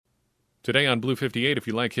Today on Blue 58, if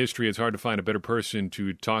you like history, it's hard to find a better person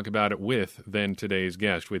to talk about it with than today's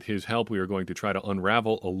guest. With his help, we are going to try to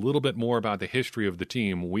unravel a little bit more about the history of the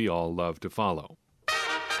team we all love to follow.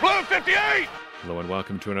 Blue 58! Hello and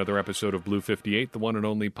welcome to another episode of Blue 58, the one and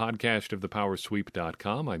only podcast of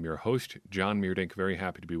thepowersweep.com. I'm your host, John Meerdink. Very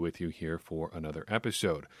happy to be with you here for another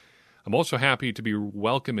episode. I'm also happy to be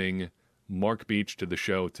welcoming Mark Beach to the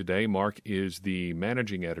show today. Mark is the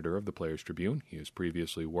managing editor of the Players Tribune. He has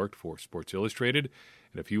previously worked for Sports Illustrated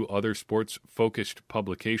and a few other sports-focused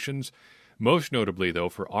publications. Most notably, though,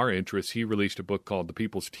 for our interests, he released a book called The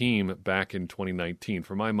People's Team back in 2019.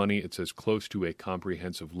 For my money, it's as close to a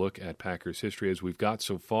comprehensive look at Packers history as we've got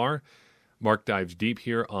so far. Mark dives deep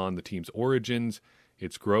here on the team's origins,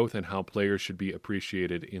 its growth, and how players should be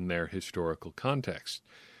appreciated in their historical context.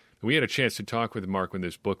 We had a chance to talk with Mark when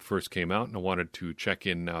this book first came out, and I wanted to check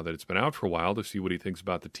in now that it's been out for a while to see what he thinks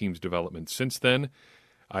about the team's development since then.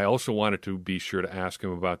 I also wanted to be sure to ask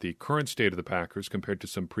him about the current state of the Packers compared to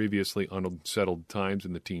some previously unsettled times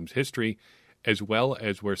in the team's history, as well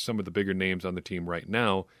as where some of the bigger names on the team right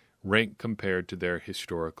now rank compared to their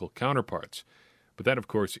historical counterparts. But that, of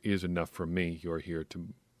course, is enough from me. You're here to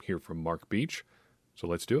hear from Mark Beach, so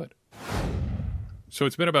let's do it. So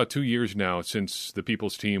it's been about 2 years now since The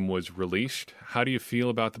People's Team was released. How do you feel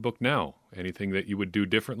about the book now? Anything that you would do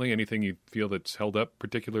differently? Anything you feel that's held up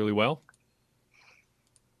particularly well?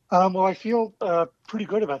 Well, I feel pretty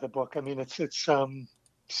good about the book. I mean, it's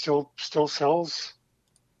still sells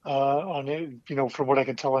on it, from what I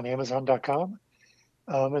can tell on Amazon.com,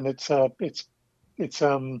 and it's a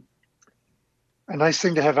nice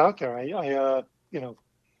thing to have out there. I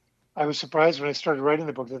was surprised when I started writing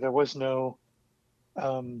the book that there was no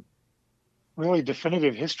really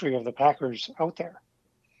definitive history of the Packers out there.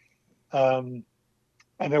 And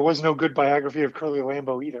there was no good biography of Curly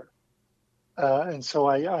Lambeau either. And so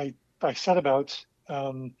I set about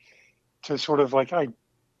to sort of I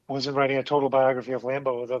wasn't writing a total biography of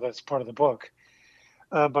Lambeau, although that's part of the book.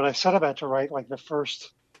 But I set about to write the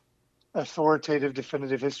first authoritative,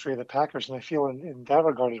 definitive history of the Packers. And I feel in that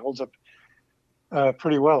regard, it holds up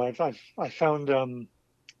pretty well. I found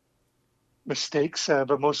mistakes,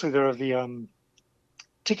 but mostly they're of the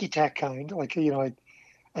ticky-tack kind. I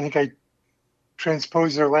think I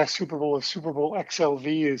transposed their last Super Bowl as Super Bowl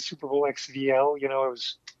XLV as Super Bowl XVL. It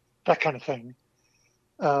was that kind of thing.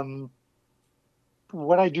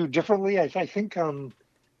 What I do differently, I think, I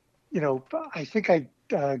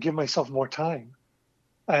give myself more time.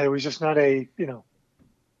 I was just not in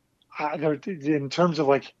terms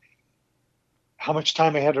of how much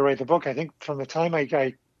time I had to write the book. I think from the time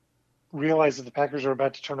I realized that the Packers were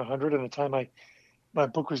about to turn 100 and the time my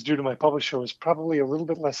book was due to my publisher was probably a little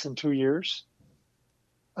bit less than 2 years.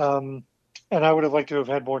 And I would have liked to have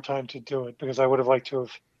had more time to do it because I would have liked to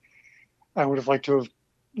have,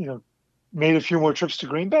 made a few more trips to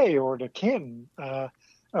Green Bay or to Canton. I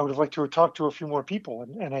would have liked to have talked to a few more people.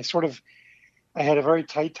 And I had a very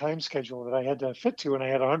tight time schedule that I had to fit to, and I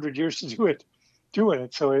had 100 years to do it.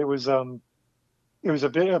 So it was a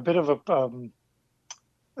bit of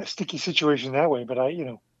a sticky situation that way, but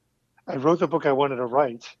I wrote the book I wanted to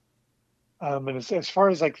write. And as far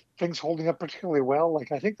as things holding up particularly well,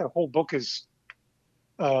 I think the whole book is,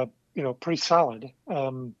 pretty solid.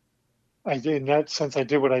 In that sense, I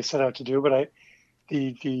did what I set out to do, but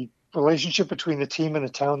the relationship between the team and the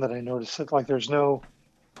town that I noticed that there's no,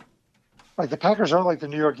 the Packers aren't like the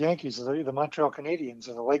New York Yankees or the Montreal Canadiens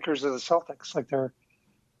or the Lakers or the Celtics.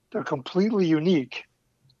 They're completely unique.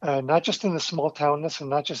 Not just in the small townness and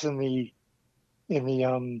not just in the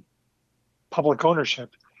public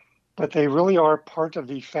ownership, but they really are part of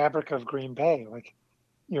the fabric of Green Bay.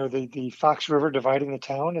 The Fox River dividing the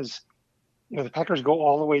town is, the Packers go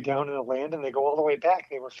all the way down in the land and they go all the way back.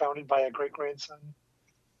 They were founded by a great grandson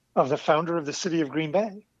of the founder of the city of Green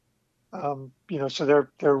Bay. So they're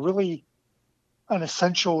really an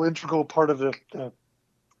essential, integral part of the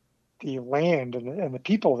land and the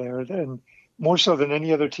people there, and more so than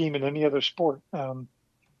any other team in any other sport.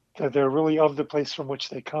 That they're really of the place from which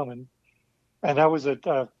they come. And that was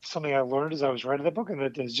something I learned as I was writing the book, and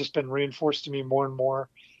it has just been reinforced to me more and more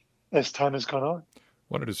as time has gone on.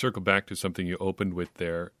 Wanted to circle back to something you opened with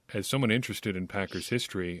there. As someone interested in Packers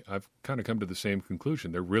history, I've kind of come to the same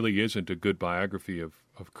conclusion. There really isn't a good biography of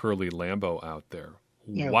Curly Lambeau out there.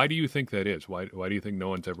 Yeah. Why do you think that is? Why do you think no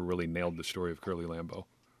one's ever really nailed the story of Curly Lambeau?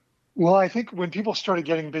 Well, I think when people started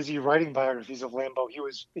getting busy writing biographies of Lambeau,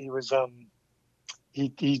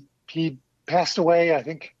 he passed away, I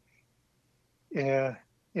think,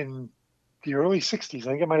 in the early 60s. I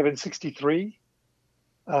think it might have been 63.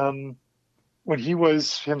 When he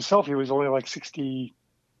was himself, he was only 68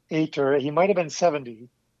 or he might have been 70,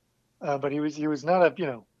 but he was not a, you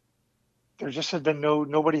know, there just had been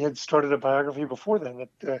nobody had started a biography before then. That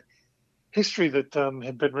the history that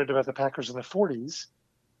had been written about the Packers in the 40s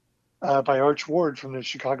by Arch Ward from the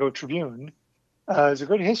Chicago Tribune is a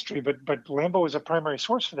good history, but Lambeau was a primary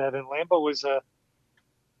source for that, and Lambeau was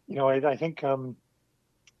you know, I think you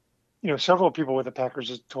know, several people with the Packers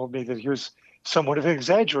have told me that he was somewhat of an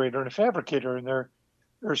exaggerator and a fabricator, and there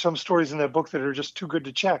are some stories in that book that are just too good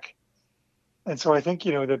to check. And so I think,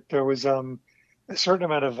 you know, that there was a certain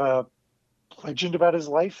amount of legend about his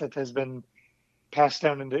life that has been passed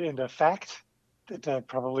down into fact that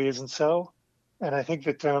probably isn't so. And I think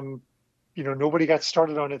that, you know, nobody got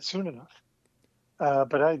started on it soon enough.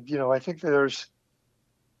 But you know, I think that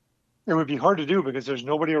it would be hard to do because there's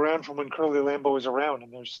nobody around from when Curly Lambeau was around.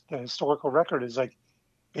 And there's the historical record is like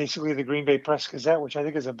basically the Green Bay Press Gazette, which I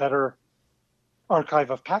think is a better archive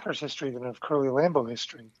of Packers history than of Curly Lambeau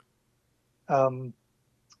history.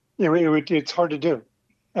 It's hard to do.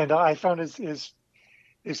 And I found his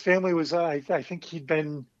family was, I think he'd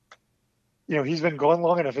been, you know, he's been gone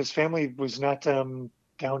long enough. His family was not down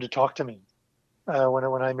to talk to me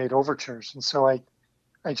when I made overtures. And so I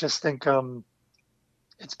just think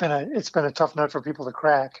it's been a tough nut for people to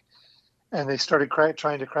crack, and they started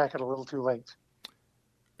trying to crack it a little too late.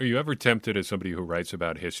 Are you ever tempted, as somebody who writes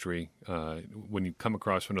about history, when you come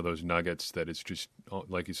across one of those nuggets that is just,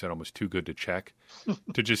 like you said, almost too good to check,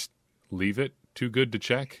 to just leave it too good to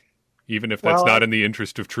check, even if that's not in the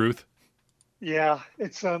interest of truth? Yeah,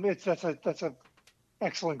 that's a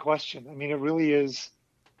excellent question. I mean, it really is.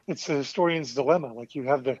 It's a historian's dilemma. Like you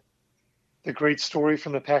have the great story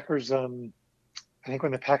from the Packers. I think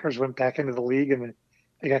when the Packers went back into the league and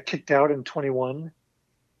they got kicked out in 21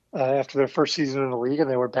 after their first season in the league, and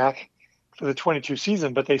they were back for the 22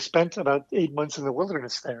 season, but they spent about 8 months in the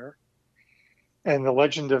wilderness there. And the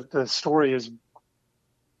legend of the story has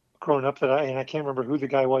grown up that I can't remember who the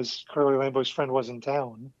guy was, Curly Lambeau's friend was in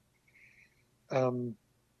town.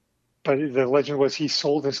 But the legend was he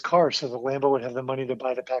sold his car so that Lambeau would have the money to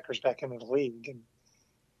buy the Packers back into the league. And,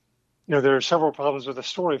 you know, there are several problems with the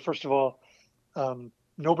story. First of all,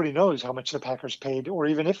 nobody knows how much the Packers paid, or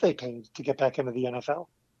even if they paid to get back into the NFL.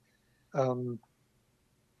 You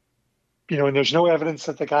know, and there's no evidence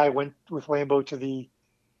that the guy went with Lambeau to the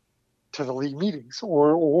league meetings,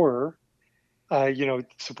 or you know,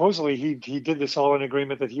 supposedly he did this all in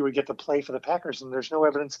agreement that he would get to play for the Packers, and there's no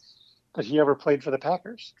evidence that he ever played for the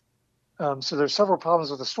Packers. So there's several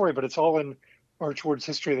problems with the story, but it's all in Arch Ward's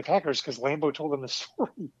history of the Packers because Lambeau told him the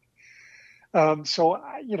story. So,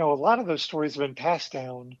 you know, a lot of those stories have been passed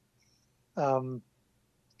down. And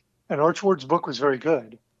Arch Ward's book was very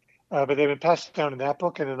good, but they've been passed down in that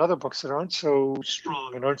book and in other books that aren't so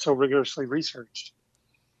strong and aren't so rigorously researched.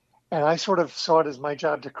 And I sort of saw it as my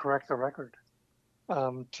job to correct the record,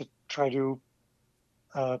 to try to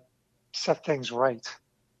set things right.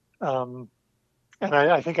 And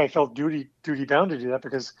I think I felt duty bound to do that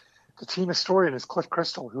because the team historian is Cliff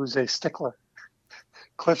Crystal, who's a stickler.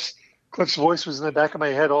 Cliff's voice was in the back of my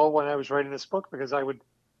head all when I was writing this book because I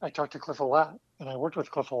talked to Cliff a lot and I worked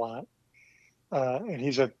with Cliff a lot. And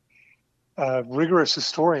he's a rigorous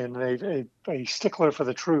historian and a stickler for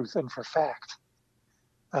the truth and for fact.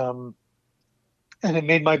 And it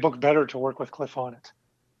made my book better to work with Cliff on it.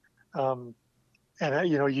 And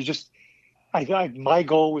you know, my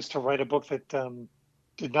goal was to write a book that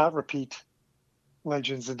did not repeat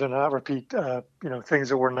legends and did not repeat, you know, things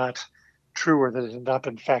that were not true or that had not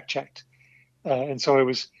been fact checked. And so it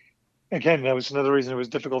was, again, that was another reason it was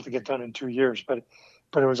difficult to get done in 2 years. But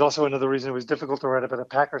it was also another reason it was difficult to write about the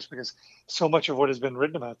Packers because so much of what has been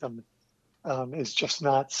written about them is just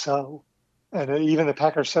not so. And even the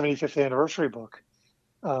Packers 75th anniversary book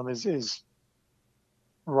is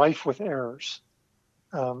rife with errors.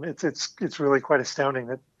 It's really quite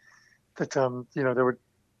astounding that you know, there would,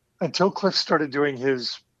 until Cliff started doing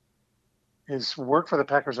his work for the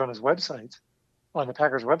Packers on his website, on the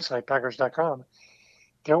Packers website, Packers.com,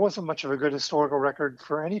 there wasn't much of a good historical record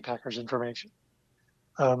for any Packers information.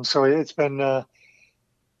 So it's been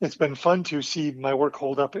fun to see my work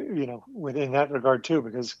hold up, you know, within that regard too,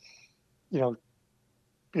 because, you know,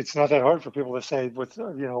 it's not that hard for people to say with,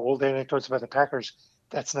 you know, old anecdotes about the Packers,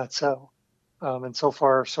 that's not so. And so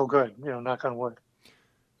far, so good, you know, knock on wood.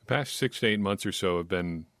 The past 6 to 8 months or so have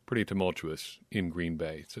been pretty tumultuous in Green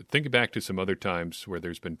Bay. So thinking back to some other times where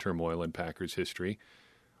there's been turmoil in Packers history,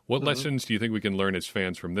 what lessons do you think we can learn as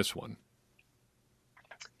fans from this one?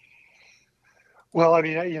 Well, I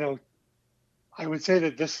mean, you know, I would say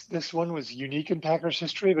that this one was unique in Packers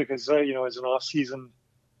history because, you know, as an off-season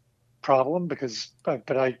problem but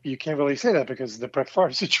you can't really say that because of the Brett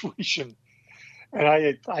Favre situation. And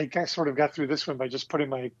I sort of got through this one by just putting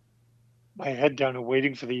my head down and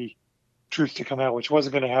waiting for the truth to come out, which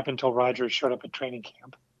wasn't going to happen until Rodgers showed up at training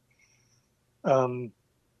camp.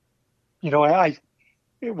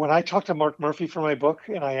 When I talked to Mark Murphy for my book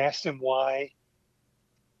and I asked him why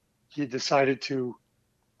he decided to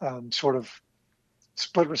sort of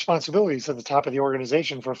split responsibilities at the top of the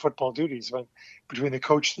organization for football duties between the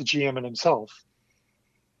coach, the GM, and himself,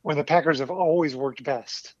 when the Packers have always worked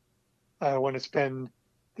best when it's been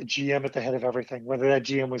the GM at the head of everything, whether that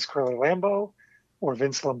GM was Curly Lambeau or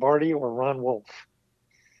Vince Lombardi or Ron Wolf.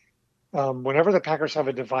 Whenever the Packers have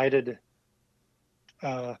a divided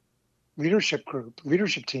leadership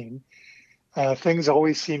team, things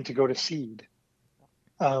always seem to go to seed.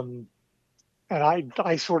 And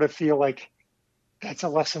I sort of feel like that's a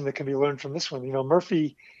lesson that can be learned from this one. You know,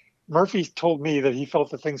 Murphy told me that he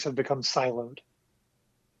felt that things had become siloed.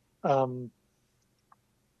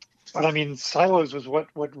 But I mean, silos was what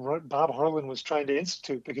Bob Harlan was trying to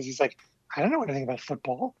institute, because he's like, I don't know anything about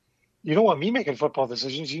football. You don't want me making football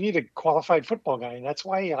decisions. You need a qualified football guy. And that's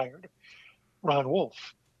why he hired Ron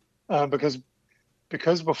Wolf. Because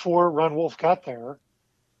before Ron Wolf got there,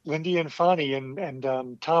 Lindy Infante and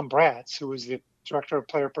Tom Bratz, who was the director of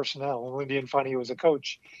player personnel, and Lindy Infante was a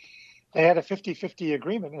coach, they had a 50-50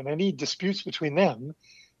 agreement. And any disputes between them,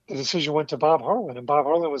 the decision went to Bob Harlan. And Bob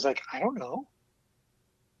Harlan was like, I don't know.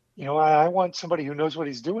 You know, I want somebody who knows what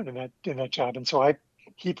he's doing in that job. And so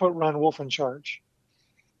he put Ron Wolf in charge.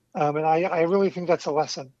 And I really think that's a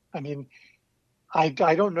lesson. I mean, I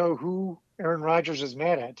don't know who Aaron Rodgers is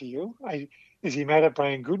mad at. Do you? Is he mad at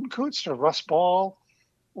Brian Gutekunst or Russ Ball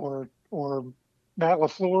or Matt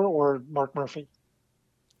LaFleur or Mark Murphy?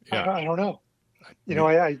 Yeah. I don't know. You know,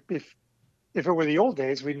 if it were the old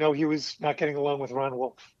days, we'd know he was not getting along with Ron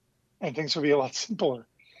Wolf, and things would be a lot simpler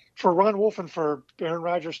for Ron Wolf and for Aaron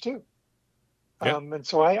Rodgers too. Yeah. And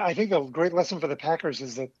so I think a great lesson for the Packers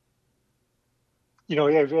is that, you know,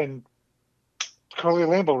 and Curly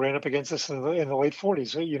Lambeau ran up against this in the late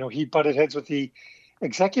 40s. You know, he butted heads with the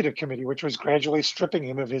executive committee, which was gradually stripping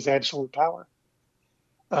him of his absolute power.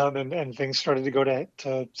 And things started to go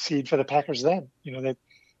to seed for the Packers then. You know, they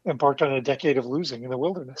embarked on a decade of losing in the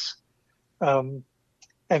wilderness. And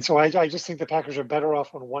so I just think the Packers are better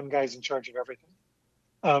off when one guy's in charge of everything.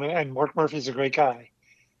 And Mark Murphy's a great guy.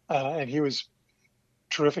 And he was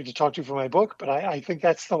terrific to talk to for my book. But I think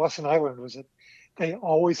that's the lesson I learned, was that they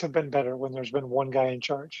always have been better when there's been one guy in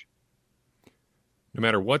charge. No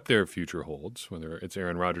matter what their future holds, whether it's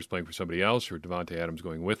Aaron Rodgers playing for somebody else or Davante Adams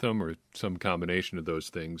going with them or some combination of those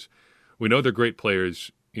things, we know they're great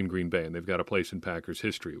players in Green Bay and they've got a place in Packers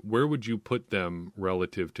history. Where would you put them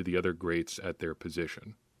relative to the other greats at their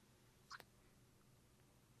position?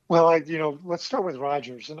 Well, let's start with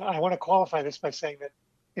Rodgers. And I want to qualify this by saying that,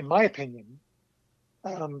 in my opinion,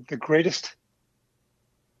 the greatest,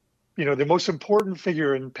 the most important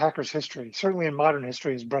figure in Packers history, certainly in modern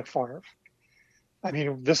history, is Brett Favre. I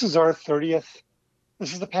mean, this is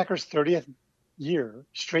the Packers' 30th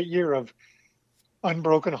straight year of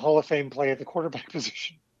unbroken Hall of Fame play at the quarterback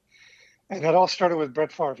position. And that all started with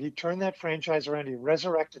Brett Favre. He turned that franchise around. He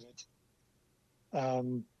resurrected it.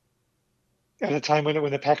 At a time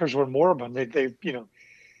when the Packers were moribund, they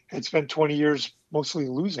had spent 20 years mostly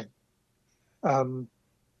losing,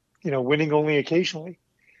 winning only occasionally.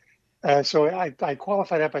 So I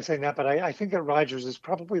qualify that by saying that, but I think that Rodgers is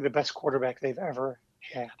probably the best quarterback they've ever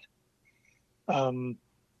had. I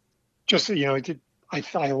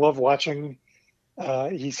love watching.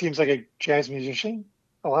 He seems like a jazz musician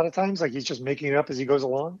a lot of times, like he's just making it up as he goes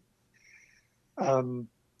along.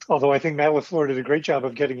 Although I think Matt LaFleur did a great job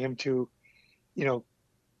of getting him to,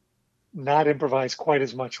 not improvise quite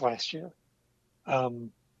as much last year. I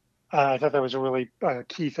thought that was a really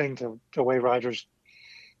key thing to the way Rodgers'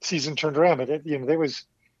 season turned around. But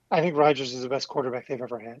I think Rodgers is the best quarterback they've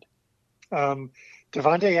ever had.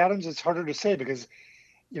 Davante Adams, it's harder to say because,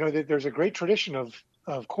 there's a great tradition of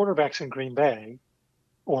quarterbacks in Green Bay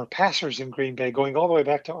or passers in Green Bay going all the way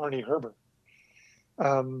back to Arnie Herbert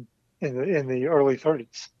in the early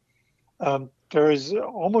 30s. There is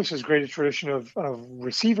almost as great a tradition of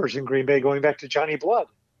receivers in Green Bay going back to Johnny Blood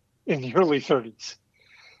in the early 30s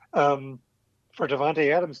for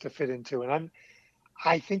Davante Adams to fit into. And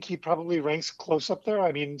I think he probably ranks close up there.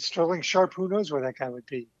 I mean, Sterling Sharp, who knows where that guy would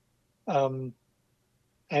be? And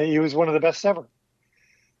he was one of the best ever.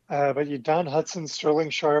 But Don Hudson,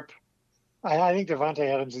 Sterling Sharp, I think Davante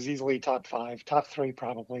Adams is easily top 5, top 3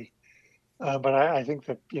 probably. But I think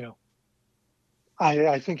that,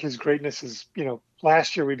 I think his greatness is,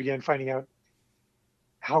 last year we began finding out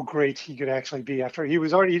how great he could actually be after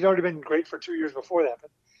he'd already been great for 2 years before that,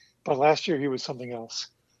 but last year he was something else.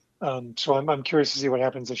 So I'm curious to see what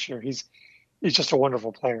happens this year. He's just a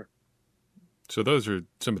wonderful player. So those are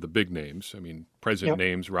some of the big names. I mean, present Yep.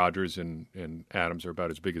 names, Rodgers and Adams are about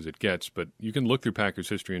as big as it gets, but you can look through Packers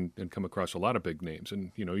history and come across a lot of big names.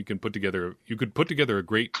 And, you could put together a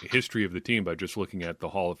great history of the team by just looking at the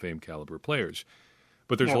Hall of Fame caliber players.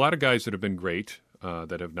 But there's a lot of guys that have been great,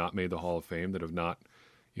 that have not made the Hall of Fame, that have not,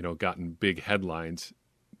 gotten big headlines.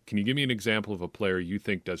 Can you give me an example of a player you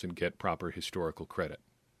think doesn't get proper historical credit?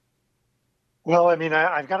 Well, I mean,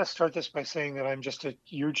 I've got to start this by saying that I'm just a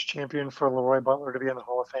huge champion for Leroy Butler to be in the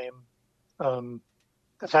Hall of Fame.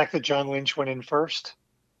 The fact that John Lynch went in first,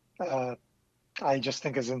 I just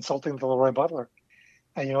think is insulting to Leroy Butler.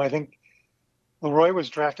 And, I think Leroy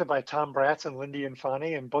was drafted by Tom Bratz and Lindy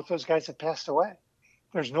Infante, and both those guys have passed away.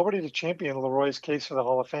 There's nobody to champion Leroy's case for the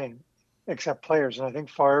Hall of Fame except players, and I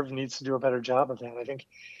think Favre needs to do a better job of that. I think,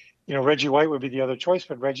 Reggie White would be the other choice,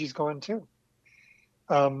 but Reggie's going too.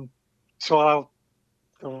 So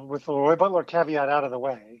with the Leroy Butler caveat out of the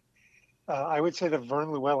way, I would say that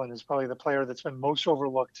Vern Llewellyn is probably the player that's been most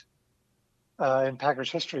overlooked in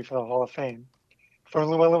Packers history for the Hall of Fame. Vern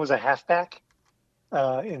Llewellyn was a halfback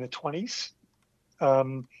in the 20s.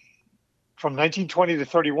 From 1920 to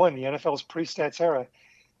 31, the NFL's pre-stats era,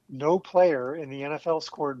 no player in the NFL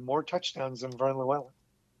scored more touchdowns than Vern Llewellyn.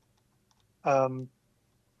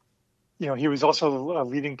 He was also a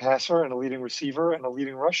leading passer and a leading receiver and a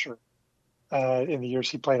leading rusher in the years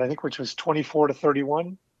he played, I think, which was 24 to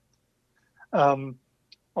 31. On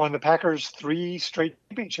the Packers' 3 straight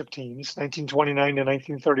championship teams, 1929 to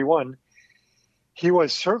 1931, he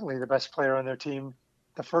was certainly the best player on their team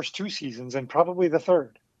the first 2 seasons and probably the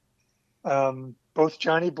third. Both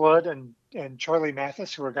Johnny Blood and Charlie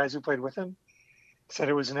Mathis, who were guys who played with him, said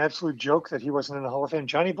it was an absolute joke that he wasn't in the Hall of Fame.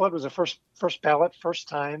 Johnny Blood was a first ballot, first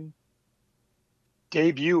time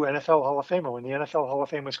debut NFL Hall of Famer when the NFL Hall of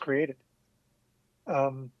Fame was created.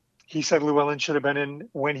 He said Llewellyn should have been in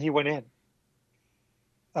when he went in.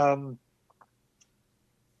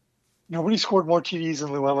 Nobody scored more TDs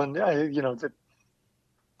than Llewellyn. The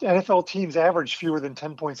NFL teams averaged fewer than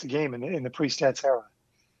 10 points a game in the pre-stats era.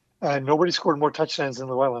 Nobody scored more touchdowns than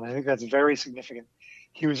Llewellyn. I think that's very significant.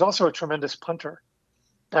 He was also a tremendous punter.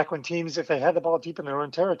 Back when teams, if they had the ball deep in their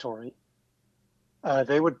own territory,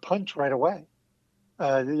 they would punt right away.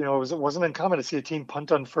 It wasn't uncommon to see a team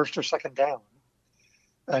punt on first or second down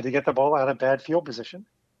to get the ball out of bad field position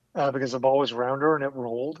because the ball was rounder and it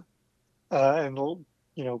rolled.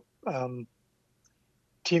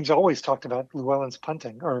 Teams always talked about Llewellyn's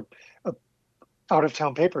punting, or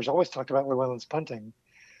out-of-town papers always talked about Llewellyn's punting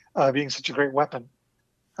being such a great weapon.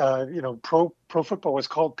 Pro football was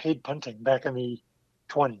called paid punting back in the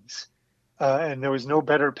 20s. And there was no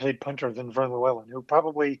better paid punter than Vern Llewellyn, who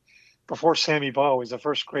probably, before Sammy Baugh, was the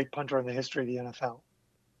first great punter in the history of the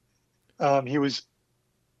NFL. He was,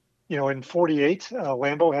 in 48,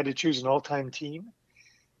 Lambeau had to choose an all-time team.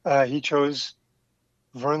 He chose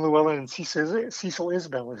Vern Llewellyn and Cecil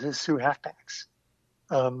Isbell as his 2 halfbacks.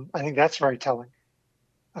 I think that's very telling.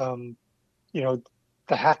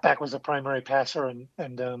 The halfback was a primary passer and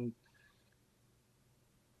he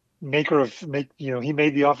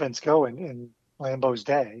made the offense go in Lambeau's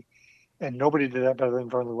day, and nobody did that better than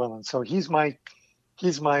Vern Llewellyn. So he's my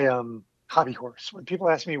hobby horse. When people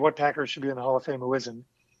ask me what Packers should be in the Hall of Fame, who isn't,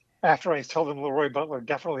 after I tell them Leroy Butler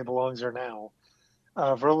definitely belongs there now,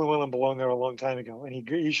 Vern Llewellyn belonged there a long time ago, and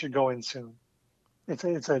he should go in soon.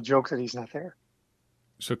 It's a joke that he's not there.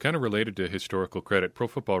 So kind of related to historical credit, Pro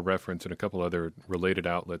Football Reference and a couple other related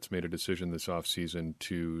outlets made a decision this offseason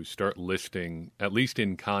to start listing, at least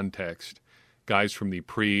in context, guys from the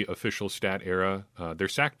pre-official stat era, their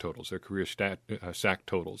sack totals, their career sack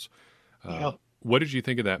totals. Yeah. What did you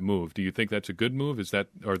think of that move? Do you think that's a good move?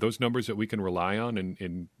 Are those numbers that we can rely on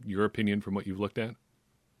in your opinion from what you've looked at?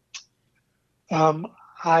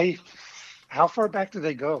 How far back do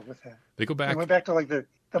they go with that? They go back. They went back to like the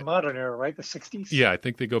modern era, right? The 60s? Yeah, I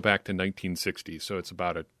think they go back to 1960. So it's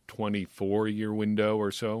about a 24-year window or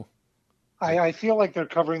so. I feel like they're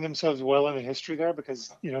covering themselves well in the history there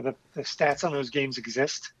because, the stats on those games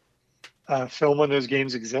exist. Film on those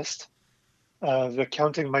games exist. The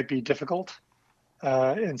counting might be difficult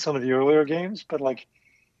in some of the earlier games, but like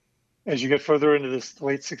as you get further into this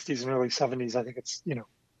late 60s and early 70s, I think it's,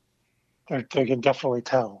 they can definitely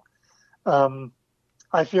tell.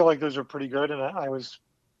 I feel like those are pretty good, and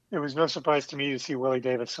it was no surprise to me to see Willie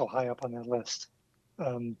Davis so high up on that list.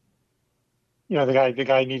 The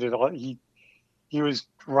guy needed all. He was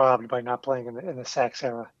robbed by not playing in the sacks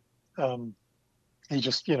era. He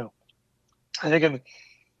just, I think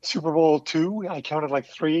Super Bowl II, I counted like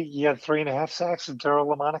three. He had 3.5 sacks of Darryl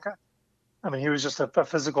LaMonica. I mean, he was just a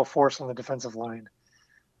physical force on the defensive line,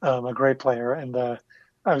 a great player, and I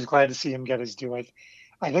was glad to see him get his due.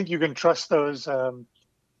 I think you can trust those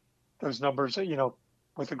numbers,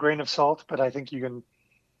 with a grain of salt, but I think you can.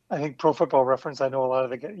 I think Pro Football Reference. I know a lot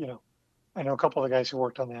of I know a couple of the guys who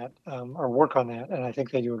worked on that or work on that, and I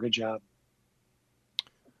think they do a good job.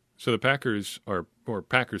 So the Packers or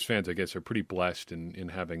Packers fans, I guess, are pretty blessed in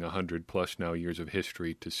having 100+ now years of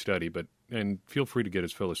history to study. And feel free to get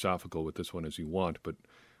as philosophical with this one as you want. But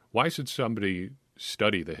why should somebody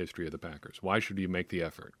study the history of the Packers? Why should you make the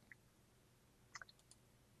effort?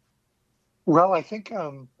 Well, I think,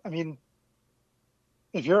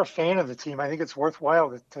 if you're a fan of the team, I think it's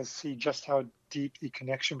worthwhile to see just how deep the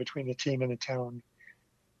connection between the team and the town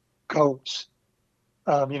goes.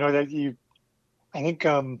 I think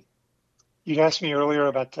you'd asked me earlier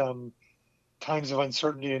about times of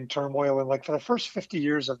uncertainty and turmoil, and like for the first 50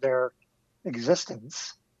 years of their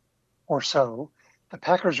existence or so, the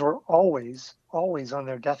Packers were always on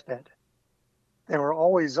their deathbed. They were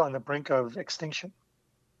always on the brink of extinction,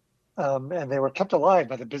 and they were kept alive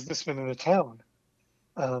by the businessmen in the town,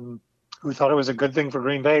 who thought it was a good thing for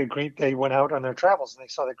Green Bay. They went out on their travels and they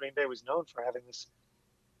saw that Green Bay was known for having this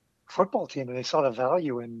football team, and they saw the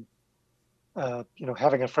value in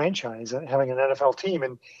having a franchise, having an NFL team,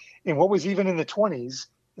 and in what was even in the 20s,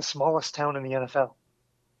 the smallest town in the NFL.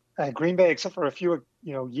 Green Bay, except for a few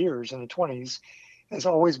years in the 20s, has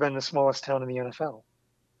always been the smallest town in the NFL,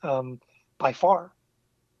 by far.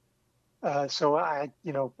 So I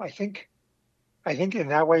think in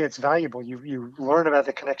that way it's valuable. You learn about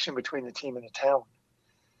the connection between the team and the town.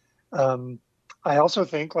 I also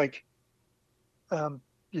think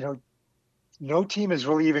no team is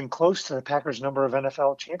really even close to the Packers' number of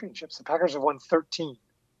NFL championships. The Packers have won 13,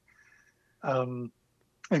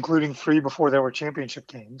 including 3 before there were championship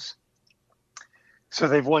games. So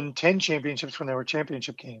they've won 10 championships when there were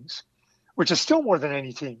championship games, which is still more than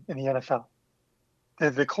any team in the NFL.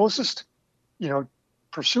 The closest,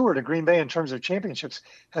 pursuer to Green Bay in terms of championships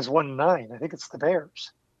has won 9. I think it's the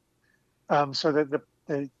Bears. So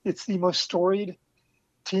it's the most storied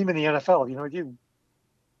team in the NFL.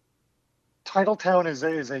 Titletown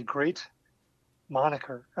is a great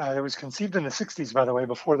moniker. It was conceived in the 60s, by the way,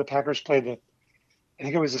 before the Packers played I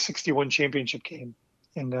think it was a 61 championship game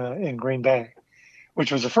in Green Bay, which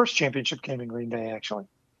was the first championship game in Green Bay, actually,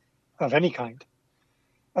 of any kind.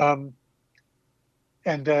 It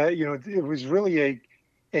was really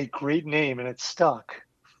a great name, and it stuck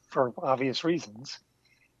for obvious reasons,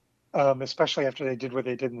 especially after they did what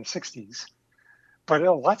they did in the 60s. But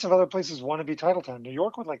lots of other places want to be Titletown. New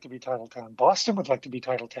York would like to be Titletown. Boston would like to be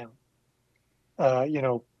Titletown.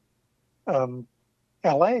 LA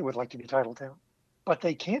would like to be Titletown. But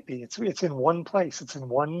they can't be. It's in one place. It's in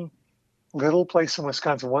one little place in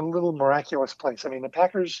Wisconsin, one little miraculous place. I mean,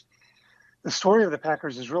 the story of the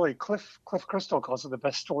Packers is really, Cliff Christo calls it the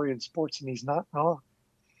best story in sports, and he's not wrong.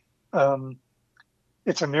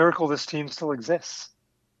 It's a miracle this team still exists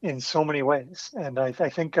in so many ways. And I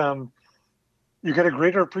think you get a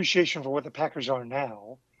greater appreciation for what the Packers are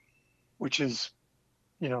now, which is,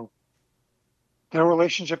 their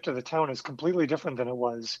relationship to the town is completely different than it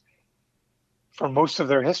was for most of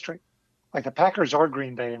their history. Like, the Packers are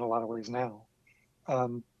Green Bay in a lot of ways now,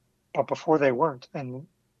 but before they weren't. And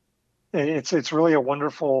it's really a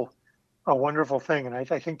wonderful thing. And I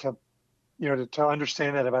think to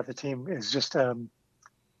understand that about the team is just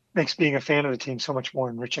makes being a fan of the team so much more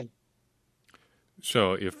enriching.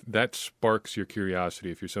 So if that sparks your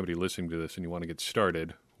curiosity, if you're somebody listening to this and you want to get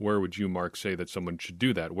started, where would you, Mark, say that someone should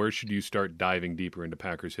do that? Where should you start diving deeper into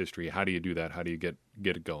Packers history? How do you do that? How do you get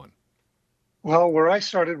it going? Well, where I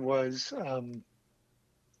started was, you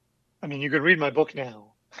could read my book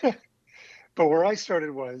now, but where I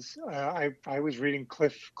started was I was reading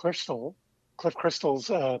Cliff Christol's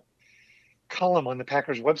column on the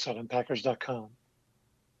Packers website on Packers.com,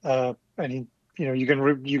 and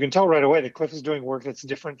you can tell right away that Cliff is doing work that's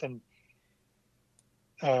different than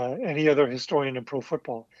any other historian in pro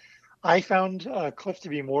football. I found Cliff to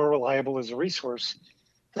be more reliable as a resource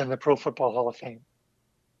than the Pro Football Hall of Fame.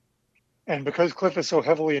 And because Cliff is so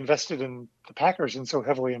heavily invested in the Packers and so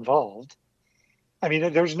heavily involved,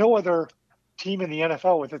 there's no other team in the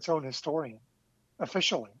NFL with its own historian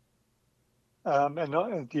officially.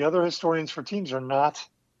 And the other historians for teams are not,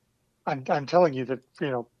 I'm telling you that,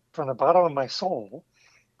 from the bottom of my soul,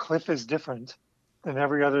 Cliff is different than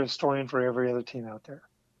every other historian for every other team out there.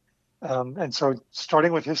 And so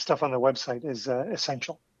starting with his stuff on the website is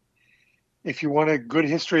essential. If you want a good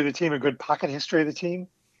history of the team, a good pocket history of the team,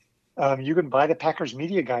 You can buy the Packers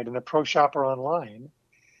Media Guide in the Pro Shopper online.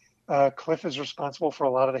 Cliff is responsible for a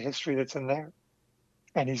lot of the history that's in there,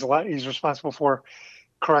 and he's responsible for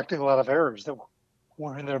correcting a lot of errors that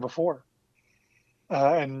weren't in there before.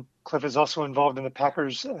 And Cliff is also involved in the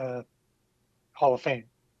Packers Hall of Fame,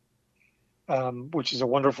 which is a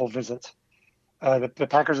wonderful visit. The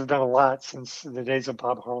Packers have done a lot since the days of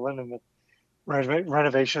Bob Harlan and the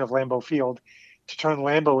renovation of Lambeau Field to turn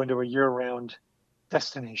Lambeau into a year-round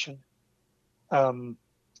destination,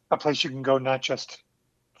 a place you can go not just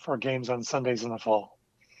for games on Sundays in the fall.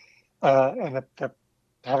 And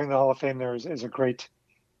having the Hall of Fame there is a great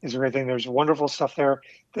thing. There's wonderful stuff there.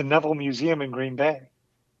 The Neville Museum in Green Bay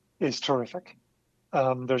is terrific.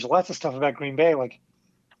 There's lots of stuff about Green Bay, like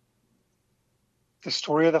the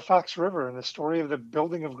story of the Fox River and the story of the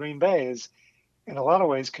building of Green Bay is, in a lot of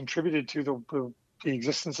ways, contributed to the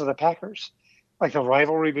existence of the Packers. Like the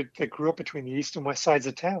rivalry that grew up between the east and west sides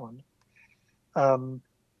of town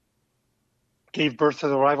gave birth to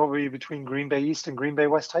the rivalry between Green Bay East and Green Bay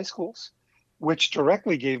West high schools, which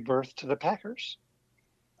directly gave birth to the Packers.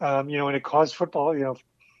 And it caused football,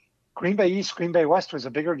 Green Bay East, Green Bay West was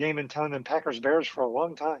a bigger game in town than Packers Bears for a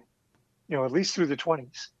long time, at least through the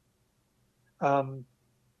 20s.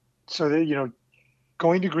 So that,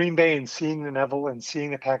 going to Green Bay and seeing the Neville and seeing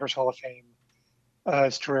the Packers Hall of Fame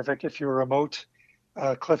is terrific. If you're remote,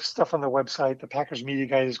 Cliff's stuff on the website, the Packers Media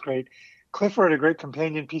Guide is great. Cliff wrote a great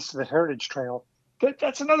companion piece to the Heritage Trail.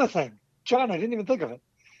 That's another thing. John, I didn't even think of it.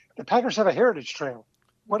 The Packers have a Heritage Trail.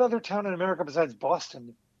 What other town in America besides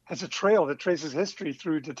Boston has a trail that traces history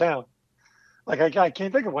through to town? Like, I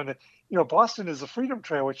can't think of one. Boston is the Freedom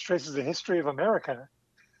Trail, which traces the history of America.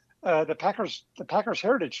 The Packers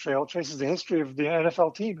Heritage Trail traces the history of the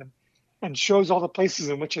NFL team and shows all the places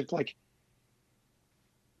in which it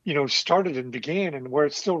started and began and where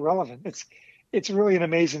it's still relevant. It's really an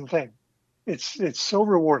amazing thing. It's so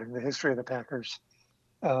rewarding, the history of the Packers,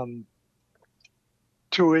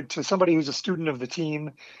 to somebody who's a student of the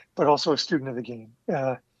team, but also a student of the game.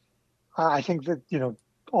 I think that,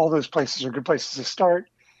 all those places are good places to start,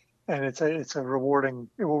 and it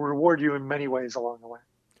will reward you in many ways along the way.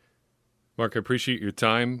 Mark, I appreciate your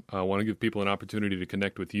time. I want to give people an opportunity to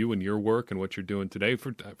connect with you and your work and what you're doing today.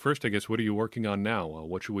 First, I guess, what are you working on now?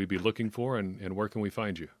 What should we be looking for, and where can we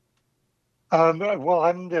find you? Well,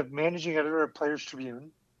 I'm the managing editor of Players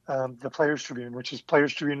Tribune, the Players Tribune, which is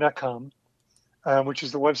playerstribune.com, which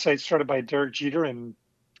is the website started by Derek Jeter and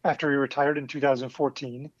after he retired in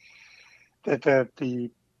 2014, that the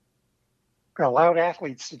allowed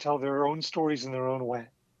athletes to tell their own stories in their own way.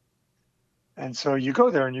 And so you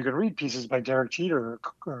go there and you can read pieces by Derek Jeter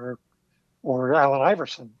or Allen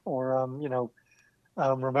Iverson or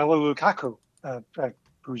Romelu Lukaku,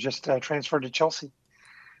 who just transferred to Chelsea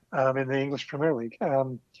in the English Premier League.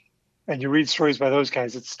 And you read stories by those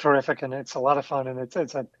guys. It's terrific and it's a lot of fun, and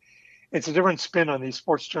it's a different spin on the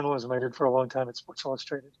sports journalism I did for a long time at Sports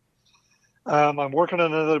Illustrated. I'm working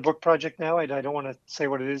on another book project now. I don't want to say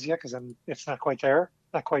what it is yet because it's not quite there.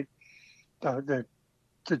 Not quite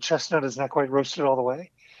the chestnut is not quite roasted all the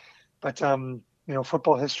way, but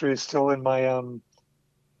football history is still in my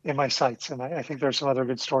sights, and I think there's some other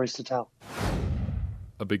good stories to tell.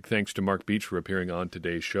 A big thanks to Mark Beach for appearing on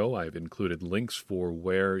today's show. I've included links for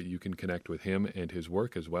where you can connect with him and his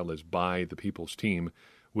work, as well as buy the People's Team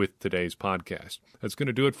with today's podcast. That's going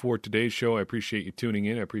to do it for today's show. I appreciate you tuning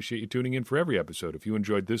in. I appreciate you tuning in for every episode. If you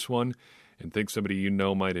enjoyed this one and think somebody you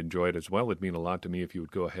know might enjoy it as well, it'd mean a lot to me if you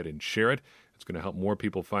would go ahead and share it. It's going to help more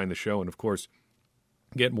people find the show and, of course,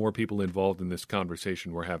 get more people involved in this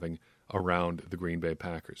conversation we're having around the Green Bay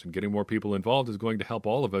Packers. And getting more people involved is going to help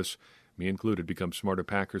all of us, me included, become smarter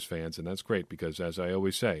Packers fans. And that's great because, as I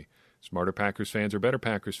always say, smarter Packers fans are better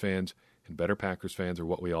Packers fans, and better Packers fans are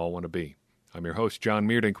what we all want to be. I'm your host, John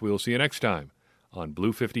Meerdink. We'll see you next time on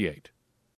Blue 58.